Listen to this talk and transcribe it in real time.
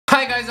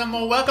guys, and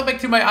welcome back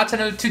to my art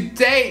channel.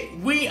 Today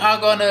we are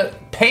gonna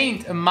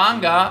paint a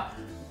manga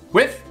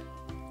with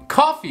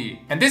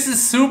coffee, and this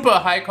is super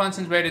high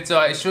concentrated, so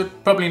I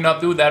should probably not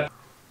do that.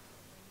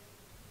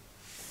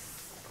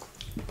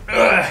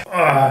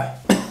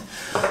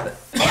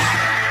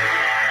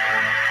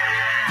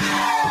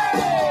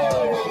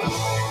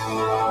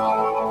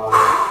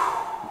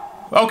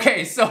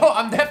 Okay, so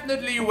I'm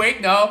definitely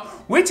awake now,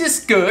 which is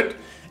good.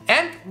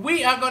 And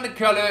we are gonna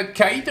color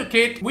Kaito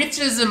Kid, which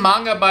is a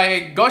manga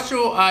by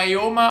Gosho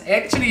Aoyama.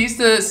 Actually, he's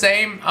the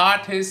same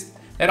artist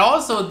that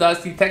also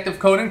does Detective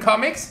Conan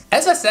comics.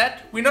 As I said,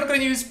 we're not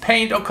gonna use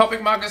paint or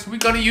Copic markers, we're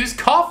gonna use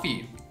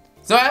coffee.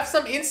 So I have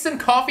some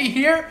instant coffee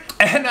here,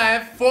 and I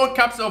have 4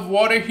 cups of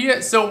water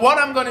here. So what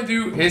I'm gonna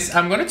do is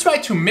I'm gonna try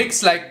to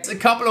mix like a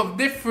couple of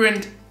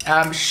different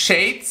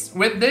shades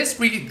with this.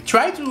 We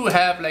try to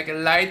have like a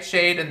light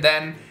shade and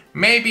then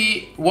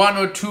maybe 1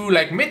 or 2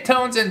 like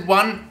midtones and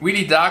 1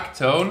 really dark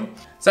tone.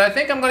 So I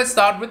think I'm gonna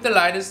start with the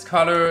lightest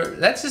color.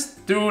 Let's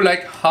just do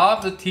like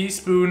half a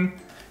teaspoon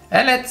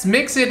and let's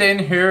mix it in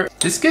here.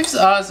 This gives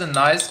us a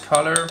nice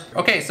color.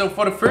 Okay, so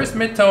for the first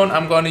midtone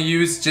I'm gonna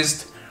use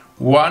just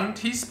 1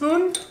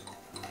 teaspoon.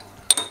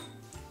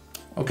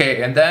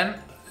 Okay, and then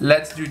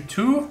let's do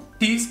 2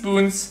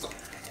 teaspoons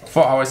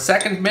for our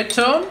second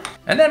midtone,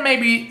 and then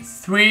maybe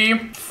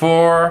 3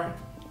 for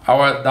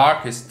our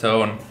darkest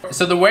tone.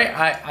 So the way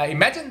I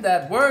imagine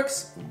that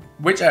works,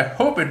 which I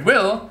hope it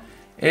will,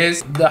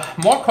 is the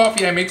more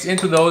coffee I mix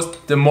into those,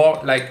 the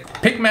more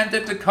like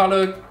pigmented the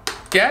color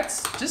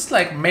gets, just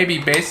like maybe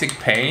basic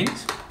paint.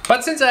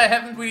 But since I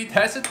haven't really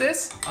tested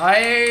this, I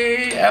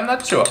am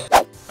not sure.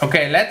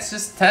 Okay, let's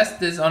just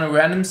test this on a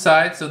random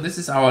side. So this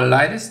is our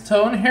lightest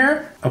tone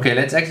here. Okay,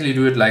 let's actually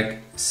do it like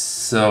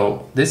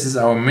so. This is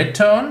our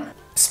midtone.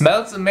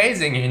 Smells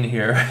amazing in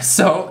here.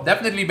 So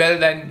definitely better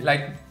than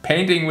like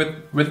painting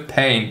with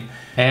paint.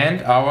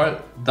 And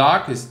our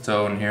darkest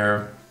tone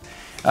here.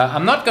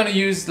 I'm not gonna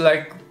use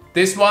like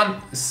this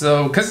one,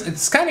 so because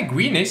it's kind of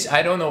greenish.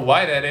 I don't know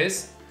why that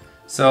is.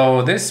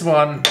 So this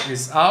one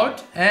is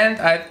out, and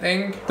I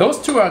think those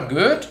 2 are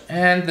good.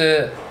 And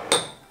the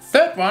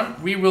third one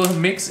we will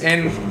mix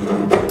in.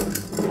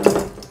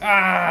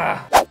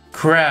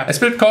 Crap. I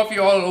spilled coffee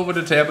all over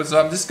the table, so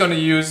I'm just gonna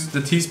use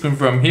the teaspoon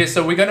from here.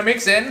 So we're gonna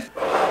mix in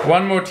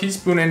 1 more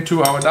teaspoon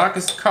into our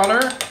darkest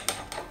color.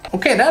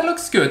 Okay, that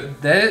looks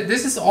good.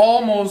 This is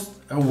almost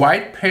a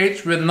white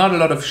page with not a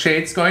lot of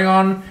shades going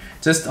on,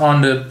 just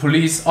on the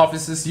police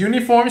officers'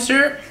 uniforms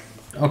here.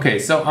 Okay,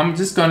 so I'm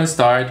just gonna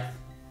start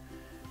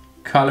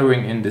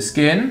coloring in the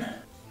skin.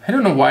 I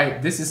don't know why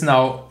this is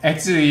now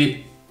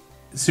actually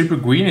super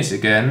greenish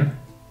again.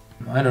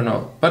 I don't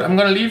know, but I'm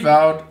gonna leave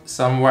out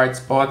some white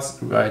spots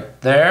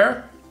right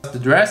there. The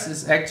dress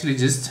is actually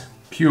just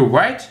pure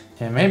white.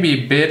 And maybe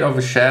a bit of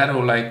a shadow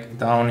like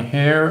down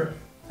here.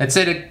 Let's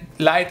say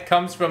the light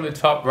comes from the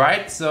top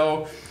right,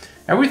 so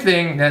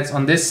everything that's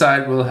on this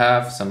side will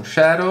have some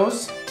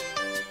shadows.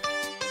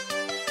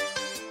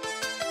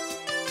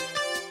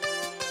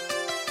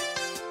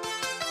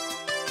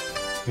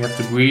 We have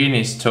the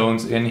greenish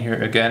tones in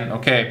here again.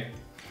 Okay.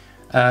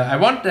 I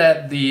want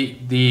that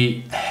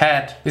the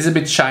head is a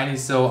bit shiny,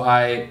 so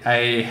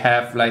I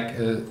have like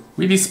a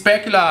really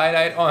specular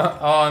highlight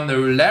on the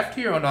left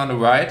here and on the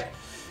right.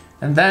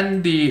 And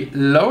then the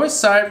lower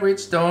side,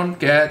 which don't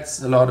get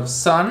a lot of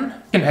sun,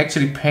 you can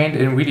actually paint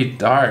in really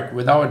dark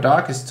with our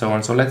darkest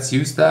tone. So let's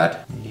use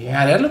that.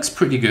 Yeah, that looks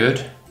pretty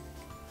good.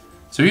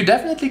 So you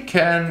definitely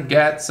can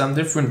get some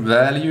different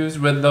values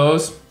with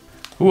those.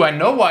 Ooh, I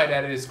know why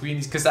that is green,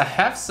 because I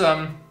have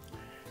some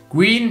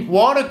green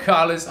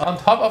watercolors on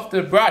top of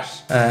the brush.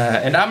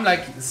 And I'm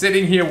like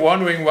sitting here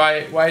wondering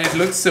why it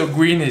looks so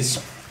greenish.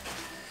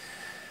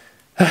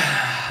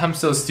 I'm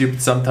so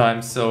stupid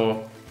sometimes,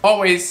 so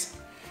always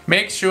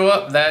make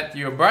sure that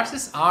your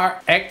brushes are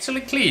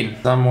actually clean.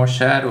 Some more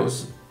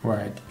shadows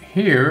right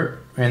here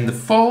in the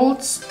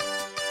folds.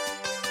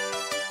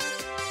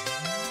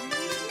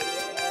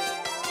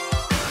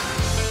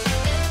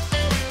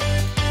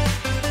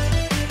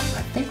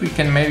 I think we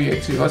can maybe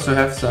actually also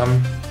have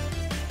some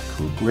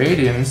cool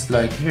gradients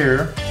like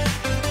here.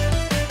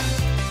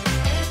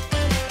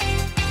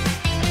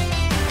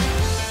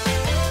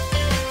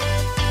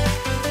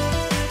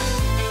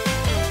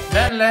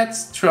 Then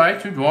let's try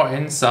to draw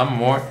in some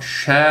more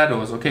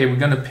shadows. Okay, we're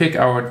gonna pick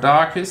our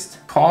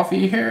darkest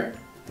coffee here,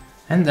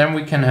 and then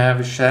we can have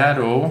a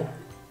shadow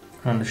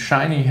on the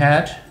shiny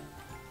head.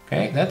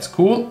 Okay, that's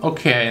cool.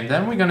 Okay, and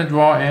then we're gonna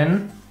draw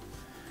in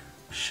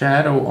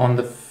shadow on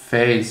the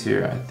face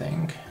here, I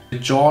think. The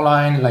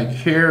jawline like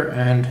here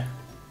and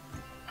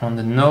on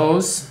the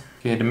nose.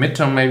 Okay, the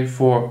midtone maybe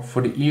for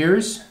the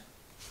ears.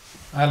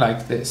 I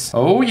like this.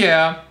 Oh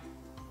yeah,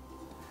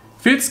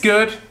 feels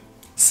good,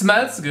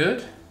 smells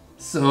good.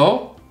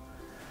 So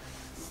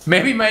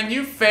maybe my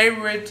new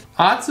favorite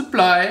art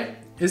supply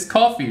is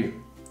coffee.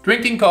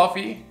 Drinking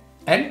coffee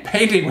and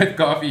painting with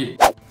coffee.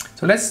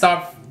 So let's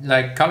start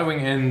like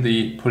coloring in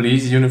the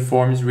police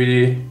uniforms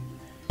really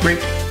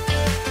quick.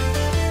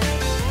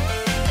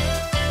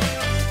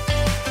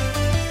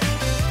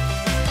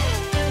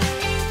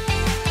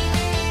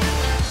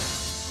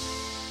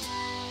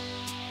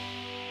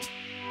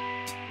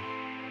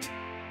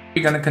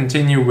 We're gonna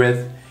continue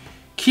with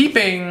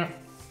keeping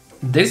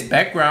this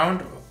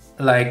background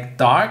like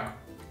dark,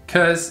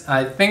 because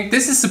I think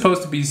this is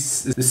supposed to be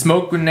a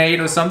smoke grenade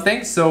or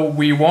something. So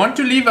we want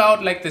to leave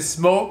out like the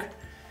smoke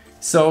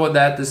so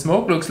that the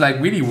smoke looks like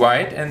really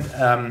white and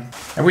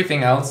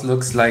everything else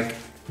looks like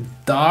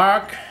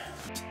dark.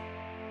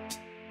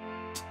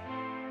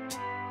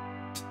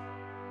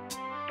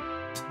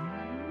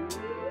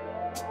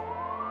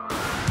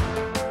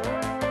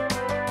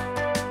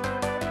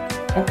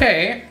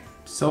 Okay,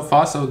 so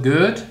far so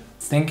good.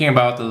 Thinking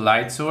about the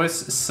light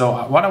source. So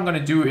what I'm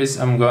gonna do is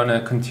I'm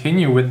gonna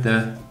continue with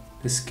the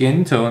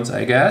skin tones,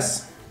 I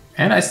guess.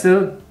 And I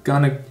still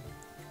gonna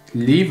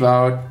leave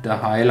out the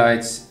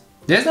highlights.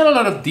 There's not a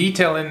lot of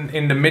detail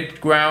in the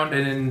midground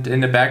and in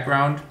the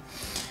background,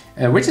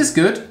 which is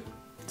good.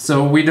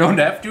 So we don't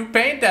have to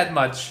paint that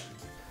much.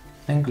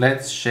 I think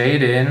let's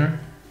shade in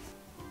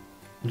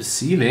the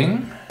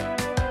ceiling.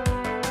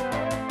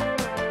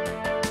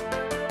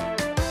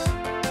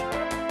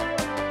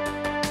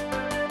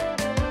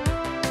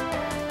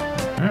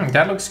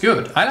 That looks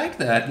good. I like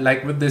that.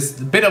 Like with this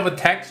bit of a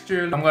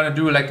texture, I'm gonna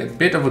do like a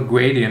bit of a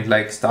gradient,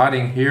 like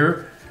starting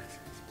here,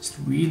 just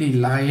really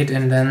light,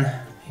 and then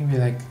maybe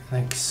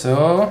like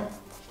so.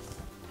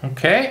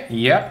 Okay,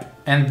 yep.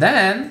 And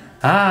then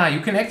you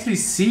can actually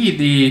see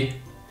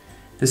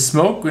the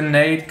smoke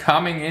grenade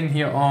coming in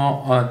here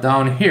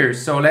down here.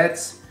 So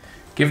let's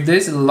give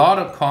this a lot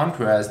of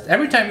contrast.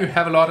 Every time you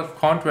have a lot of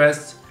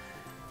contrast,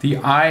 the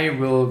eye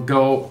will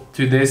go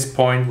to this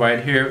point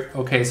right here.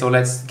 Okay, so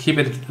let's keep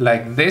it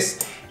like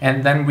this.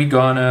 And then we're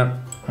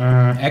gonna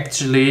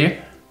actually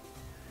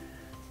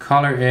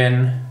color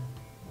in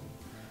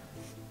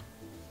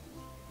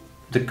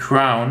the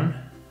crown.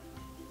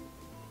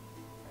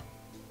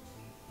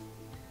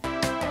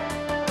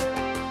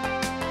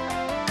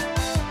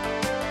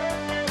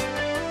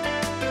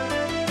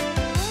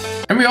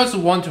 And we also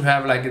want to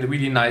have like a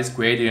really nice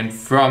gradient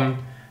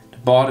from the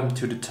bottom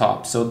to the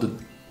top. So the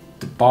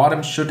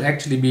bottom should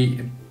actually be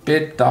a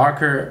bit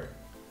darker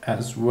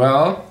as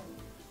well.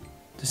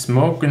 The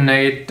smoke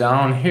grenade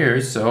down here,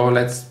 so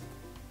let's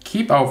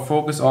keep our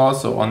focus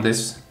also on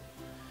this.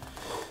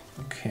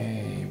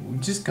 Okay,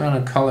 we're just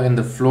gonna color in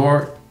the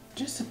floor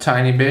just a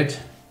tiny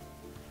bit,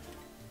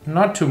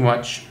 not too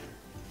much.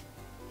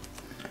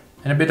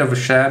 And a bit of a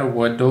shadow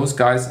where those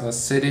guys are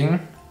sitting.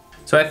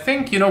 So I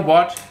think, you know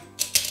what?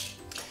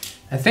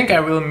 I think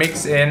I will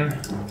mix in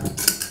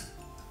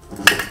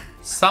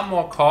some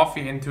more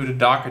coffee into the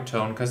darker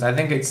tone, because I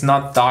think it's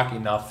not dark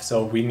enough,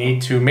 so we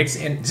need to mix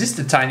in just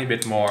a tiny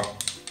bit more.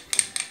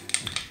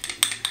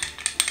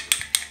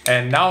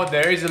 And now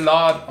there is a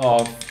lot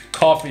of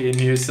coffee in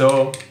here,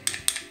 so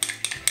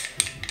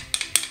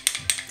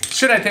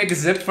should I take a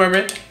sip from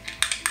it?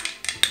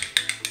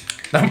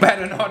 No,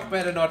 better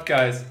not,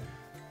 guys.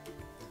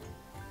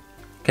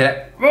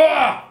 Okay.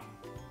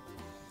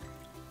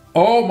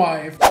 Oh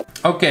my.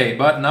 Okay,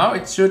 but now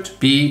it should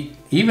be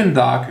even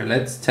darker.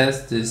 Let's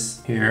test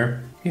this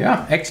here.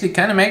 Yeah, actually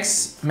kind of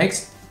makes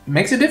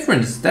a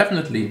difference,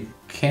 definitely.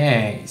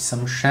 Okay,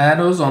 some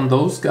shadows on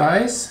those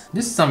guys.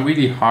 This is some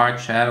really hard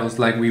shadows,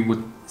 like we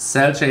would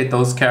cel shade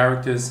those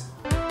characters.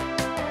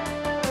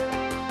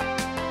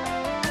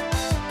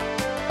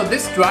 So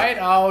this dried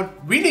out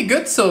really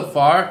good so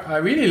far. I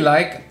really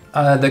like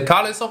the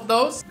colors of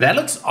those. That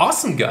looks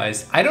awesome,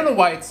 guys. I don't know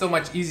why it's so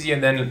much easier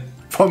than,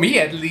 for me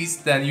at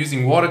least, than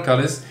using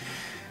watercolors.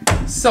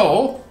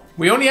 So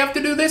we only have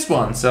to do this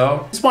one,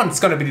 so this one's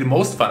gonna be the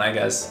most fun, I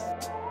guess.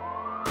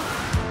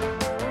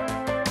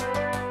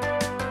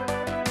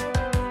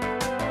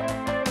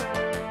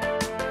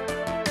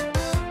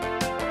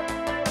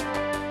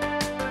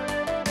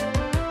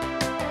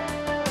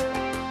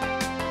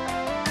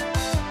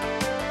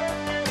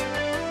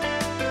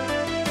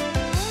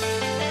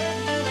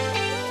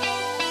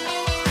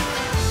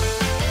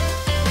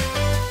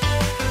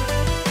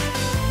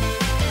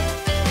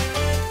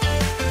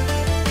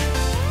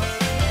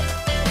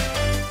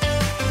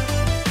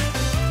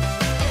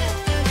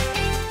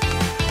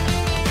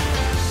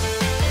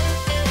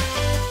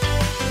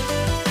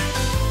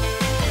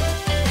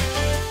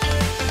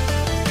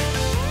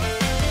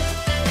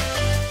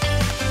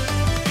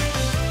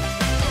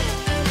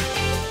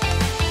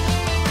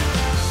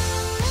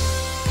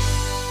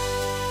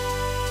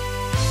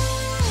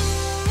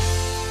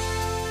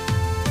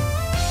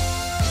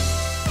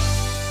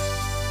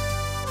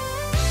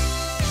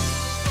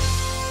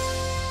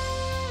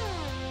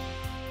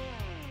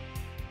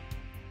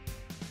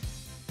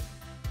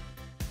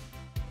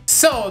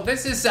 So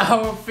this is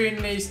our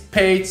finished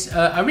page.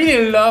 I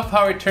really love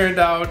how it turned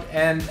out,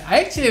 and I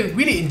actually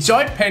really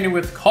enjoyed painting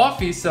with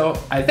coffee, so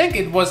I think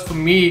it was for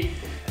me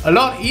a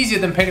lot easier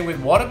than painting with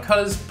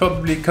watercolors,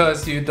 probably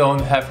because you don't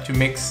have to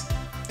mix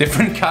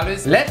different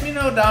colors. Let me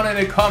know down in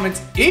the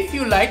comments if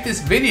you like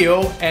this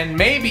video, and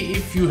maybe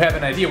if you have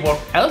an idea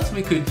what else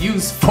we could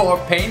use for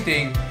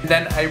painting.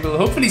 Then I will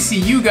hopefully see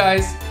you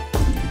guys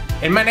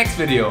in my next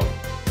video.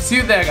 See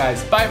you there,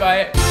 guys. Bye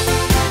bye.